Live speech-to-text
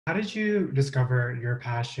How did you discover your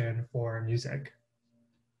passion for music?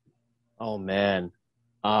 Oh man.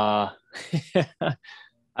 Uh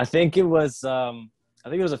I think it was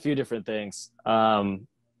a few different things. My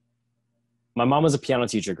mom was a piano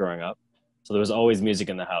teacher growing up, so there was always music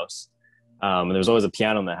in the house. And there was always a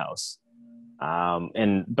piano in the house.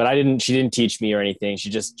 And but I didn't she didn't teach me or anything.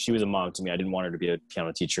 She was a mom to me. I didn't want her to be a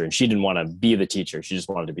piano teacher and she didn't want to be the teacher. She just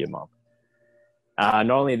wanted to be a mom. Not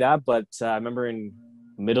only that, but I remember in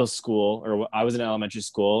middle school, or I was in elementary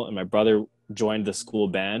school, and my brother joined the school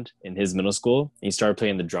band in his middle school. And he started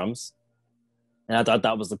playing the drums, and I thought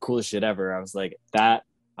that was the coolest shit ever. I was like, that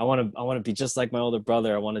I want to be just like my older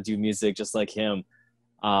brother. I want to do music just like him.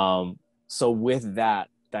 So with that,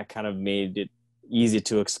 that kind of made it easy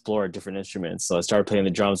to explore different instruments. So I started playing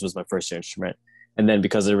the drums was my first instrument, and then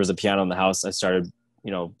because there was a piano in the house, I started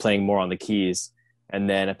playing more on the keys, and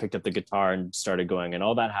then I picked up the guitar and started going, and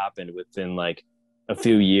all that happened within like a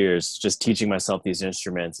few years, just teaching myself these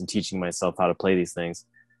instruments and teaching myself how to play these things.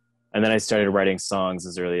 And then I started writing songs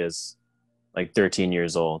as early as like 13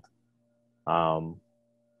 years old. Um,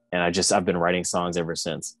 and I've been writing songs ever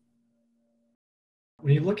since.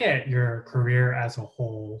 When you look at your career as a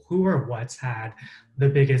whole, who or what's had the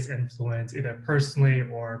biggest influence, either personally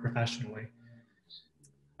or professionally?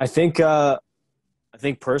 I think I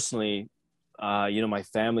think personally, my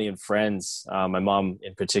family and friends, my mom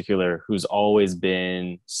in particular, who's always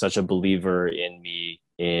been such a believer in me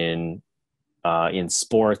in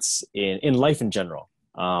sports, in life in general.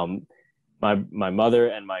 My mother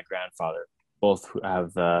and my grandfather both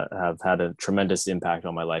have had a tremendous impact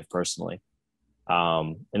on my life personally,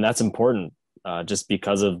 and that's important just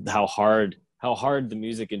because of how hard the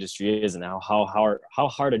music industry is, and how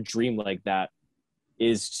hard a dream like that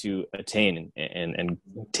is to attain and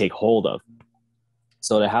take hold of.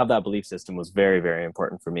 So to have that belief system was very, very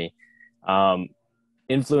important for me. Um,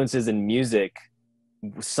 Influences in music,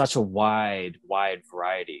 such a wide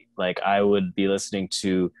variety. Like I would be listening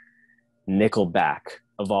to Nickelback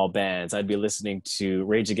of all bands. I'd be listening to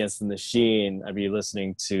Rage Against the Machine. I'd be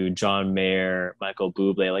listening to John Mayer, Michael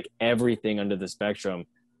Bublé, like everything under the spectrum.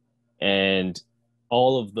 And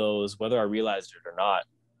all of those, whether I realized it or not,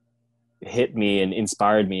 hit me and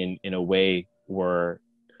inspired me in a way where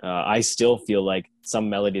I still feel like some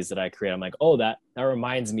melodies that I create, I'm like, oh, that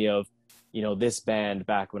reminds me of, this band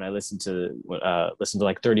back when I listened to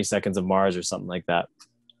like 30 Seconds of Mars or something like that.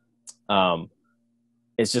 Um,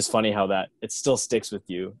 it's just funny how that it still sticks with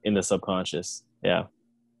you in the subconscious. Yeah.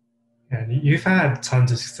 And you've had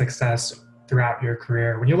tons of success throughout your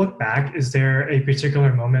career. When you look back, is there a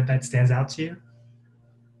particular moment that stands out to you?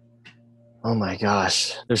 Oh my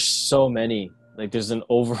gosh, there's so many. Like there's an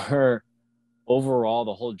overall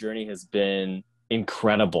the whole journey has been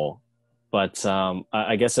incredible. But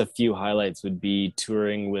I guess a few highlights would be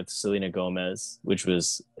touring with Selena Gomez, which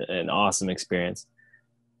was an awesome experience.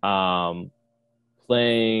 Um,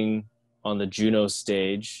 Playing on the Juno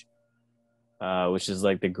stage, which is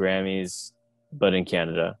like the Grammys, but in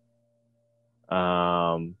Canada.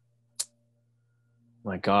 Um,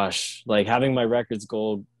 my gosh, like having my records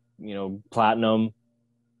go, platinum.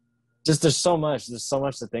 Just there's so much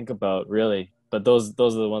to think about, really. But those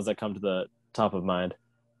are the ones that come to the top of mind.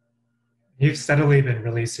 You've steadily been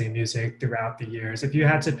releasing music throughout the years. If you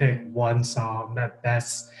had to pick one song that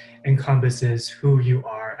best encompasses who you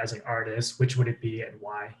are as an artist, which would it be and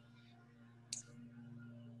why?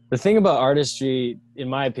 The thing about artistry, in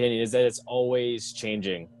my opinion, is that it's always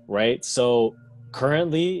changing, right? So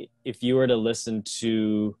currently, if you were to listen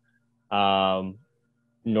to um,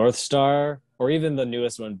 North Star or even the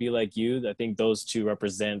newest one, Be Like You, I think those two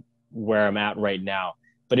represent where I'm at right now.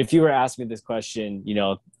 But if you were asking me this question,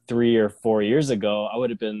 3 or 4 years ago, I would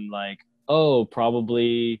have been like, oh,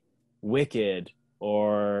 probably Wicked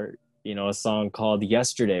or, a song called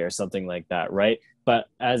Yesterday or something like that, right? But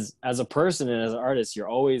as a person and as an artist, you're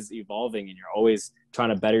always evolving and you're always trying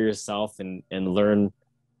to better yourself and learn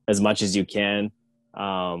as much as you can.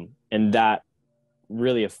 And that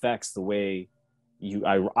really affects the way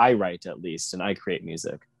I write at least and I create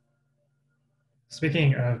music.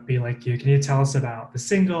 Speaking of Be Like You, can you tell us about the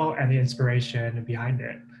single and the inspiration behind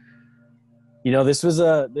it? This was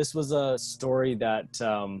a story that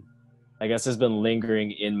I guess has been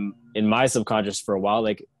lingering in my subconscious for a while.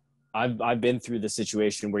 Like I've been through the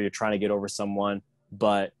situation where you're trying to get over someone,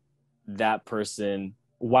 but that person,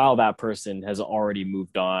 while that person has already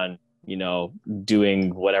moved on,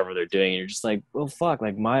 doing whatever they're doing, and you're just like, well, fuck,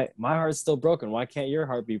 like my heart's still broken. Why can't your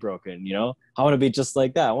heart be broken? I want to be just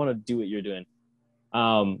like that. I want to do what you're doing.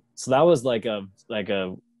 So that was like a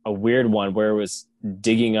weird one where it was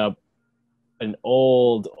digging up an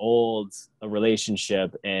old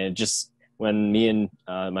relationship, and just when me and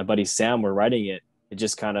my buddy Sam were writing it, it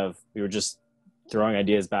just kind of we were just throwing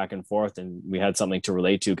ideas back and forth, and we had something to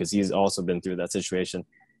relate to because he's also been through that situation,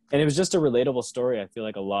 and it was just a relatable story. I feel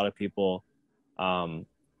like a lot of people um,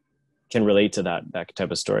 can relate to that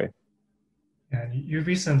type of story. And you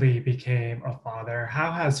recently became a father.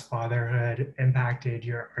 How has fatherhood impacted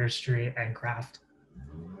your artistry and craft?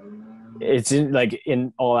 It's in like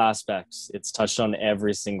in all aspects. It's touched on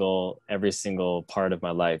every single part of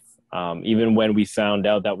my life. Even when we found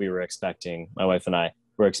out that we were expecting, my wife and I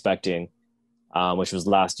were expecting, which was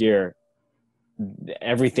last year,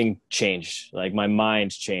 everything changed. Like my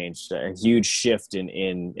mind changed. A huge shift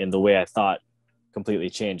in the way I thought completely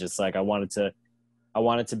changed. It's like I wanted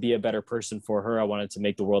to be a better person for her. I wanted to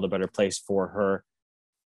make the world a better place for her,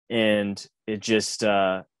 and it just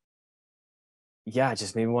yeah, it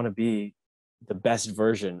just made me want to be the best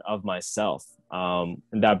version of myself. And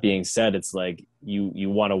that being said, it's like you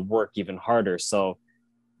want to work even harder. So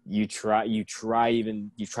you try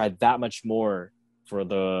that much more for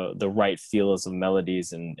the right feels of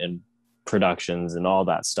melodies and productions and all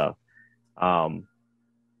that stuff. Um,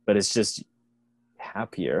 but it's just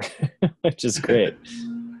happier, which is great.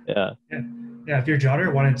 Yeah. Yeah. Yeah, if your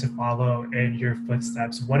daughter wanted to follow in your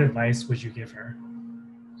footsteps, what advice would you give her?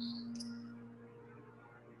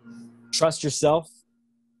 Trust yourself.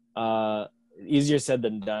 Uh, Easier said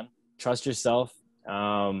than done. Trust yourself.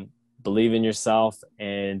 Believe in yourself,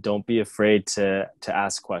 and don't be afraid to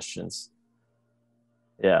ask questions.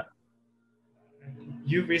 Yeah.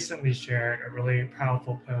 You recently shared a really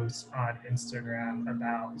powerful post on Instagram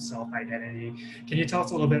about self identity. Can you tell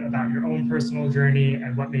us a little bit about your own personal journey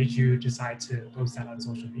and what made you decide to post that on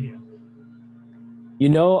social media?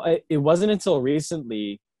 It wasn't until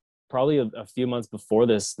recently, probably a few months before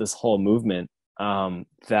this whole movement,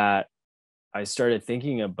 that I started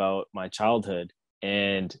thinking about my childhood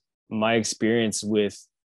and my experience with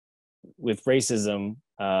racism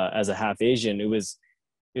as a half Asian. It was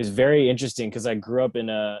very interesting because I grew up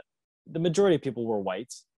the majority of people were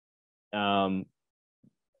white, um,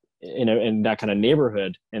 in that kind of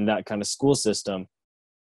neighborhood, in that kind of school system.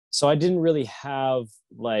 So I didn't really have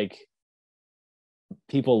like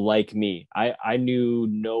people like me. I knew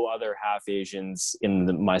no other half Asians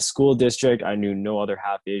in my school district. I knew no other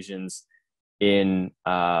half Asians in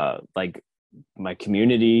like my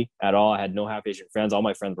community at all. I had no half Asian friends. All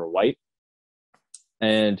my friends were white,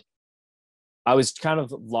 and I was kind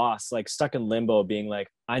of lost, like stuck in limbo, being like,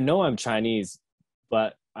 I know I'm Chinese,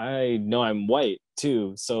 but I know I'm white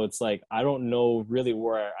too. So it's like I don't know really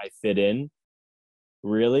where I fit in,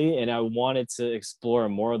 really. And I wanted to explore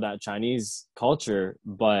more of that Chinese culture,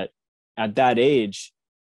 but at that age,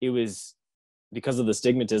 it was because of the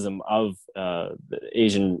stigmatism of the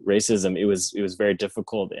Asian racism. It was very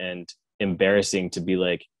difficult and embarrassing to be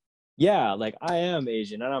like, yeah, like I am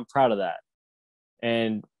Asian and I'm proud of that.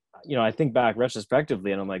 And I think back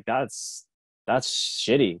retrospectively, and I'm like, that's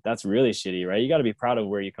shitty. That's really shitty, right? You got to be proud of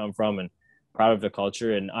where you come from and proud of the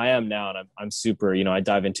culture. And I am now, and I'm super. I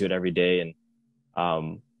dive into it every day, and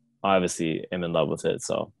um, obviously am in love with it.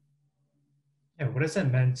 So Yeah, what has it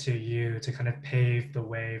meant to you to kind of pave the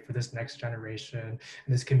way for this next generation and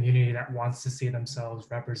this community that wants to see themselves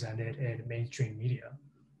represented in mainstream media?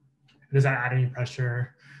 Does that add any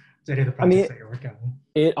pressure to any of the I projects mean, that you're working on?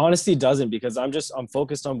 it honestly doesn't, because I'm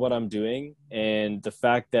focused on what I'm doing, and the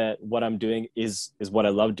fact that what I'm doing is what I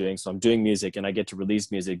love doing. So I'm doing music and I get to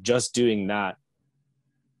release music. Just doing that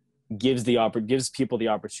gives people the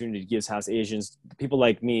opportunity, gives House Asians, people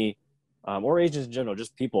like me, or Asians in general,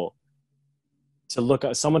 just people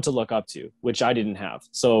someone to look up to, which I didn't have.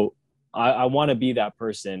 So I want to be that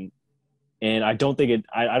person, and I don't think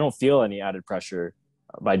I don't feel any added pressure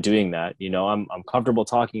by doing that. I'm comfortable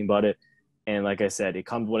talking about it, and like I said,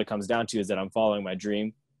 what it comes down to is that I'm following my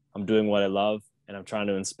dream, I'm doing what I love, and I'm trying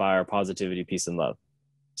to inspire positivity, peace, and love.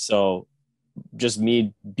 So just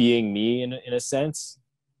me being me in a sense,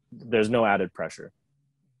 there's no added pressure.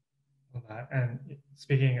 And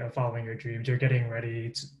speaking of following your dreams, you're getting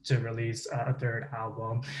ready to release a third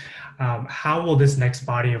album. How will this next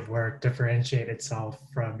body of work differentiate itself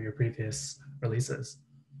from your previous releases?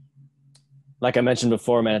 Like I mentioned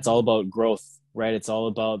before, man, it's all about growth, right? It's all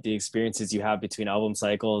about the experiences you have between album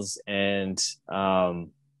cycles, and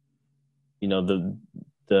you know the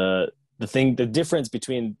the difference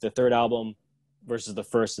between the third album versus the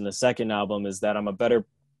first and the second album is that I'm a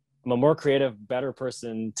more creative, better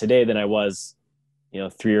person today than I was,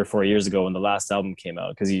 3 or 4 years ago when the last album came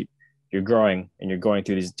out, because you're growing and you're going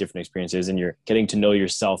through these different experiences and you're getting to know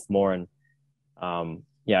yourself more. And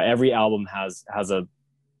yeah, every album has a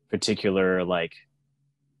particular, like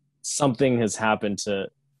something has happened to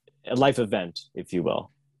a life event, if you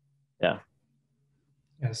will. Yeah.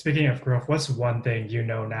 Yeah, speaking of growth, what's one thing you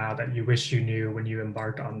know now that you wish you knew when you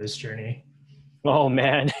embarked on this journey? Oh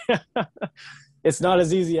man, it's not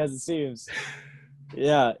as easy as it seems.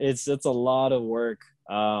 Yeah, it's a lot of work.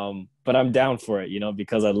 But I'm down for it,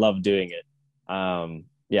 because I love doing it.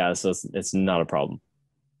 Yeah, so it's not a problem.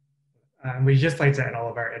 We just like to end all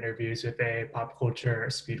of our interviews with a pop culture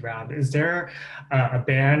speed round. Is there a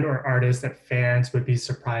band or artist that fans would be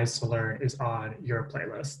surprised to learn is on your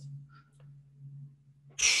playlist?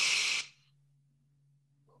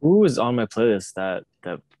 Who is on my playlist that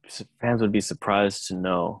fans would be surprised to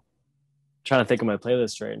know? I'm trying to think of my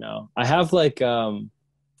playlist right now. I have like I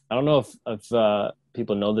don't know if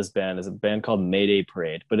people know this band. It's a band called Mayday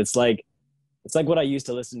Parade, but it's like what I used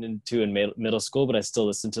to listen to in middle school, but I still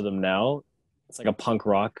listen to them now. It's like a punk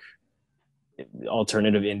rock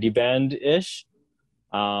alternative indie band ish.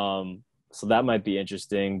 So that might be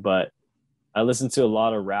interesting, but I listen to a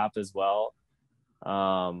lot of rap as well,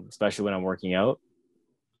 especially when I'm working out.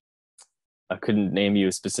 I couldn't name you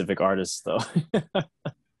a specific artist though.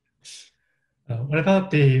 What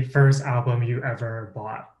about the first album you ever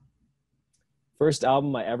bought? First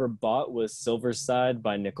album I ever bought was Silver Side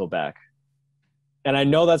by Nickelback. And I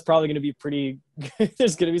know that's probably going to be pretty,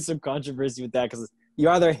 there's going to be some controversy with that because you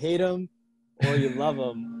either hate them or you love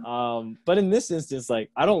them. But in this instance, like,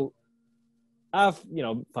 I don't, fuck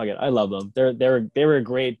it. I love them. They were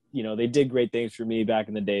great. They did great things for me back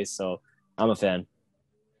in the day. So I'm a fan.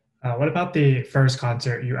 What about the first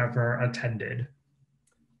concert you ever attended?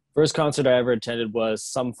 First concert I ever attended was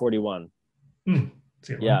Sum 41. Hmm, that's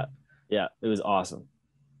a good Yeah. one. Yeah. It was awesome.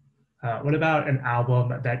 What about an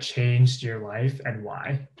album that changed your life and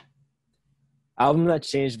why? Album that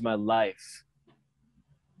changed my life.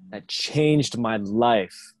 That changed my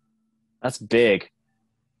life. That's big.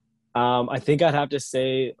 I think I'd have to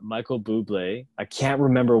say Michael Bublé. I can't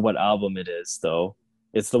remember what album it is though.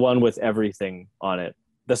 It's the one with everything on it.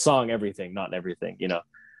 The song Everything, not everything.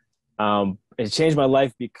 It changed my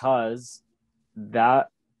life because that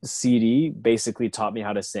CD basically taught me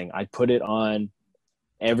how to sing. I put it on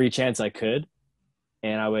every chance I could,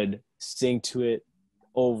 and I would sing to it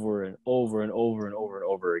over and over and over and over and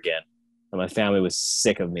over again. And my family was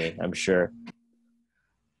sick of me, I'm sure.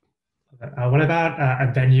 What about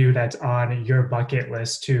a venue that's on your bucket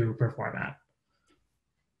list to perform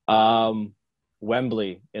at? Um,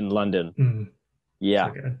 Wembley in London. Hmm, so Yeah,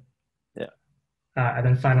 good. yeah. And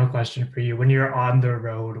then final question for you. When you're on the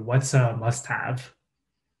road, what's a must-have?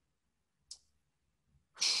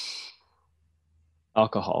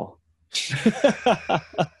 Alcohol.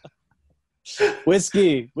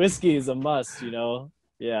 Whiskey is a must.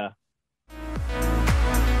 Yeah.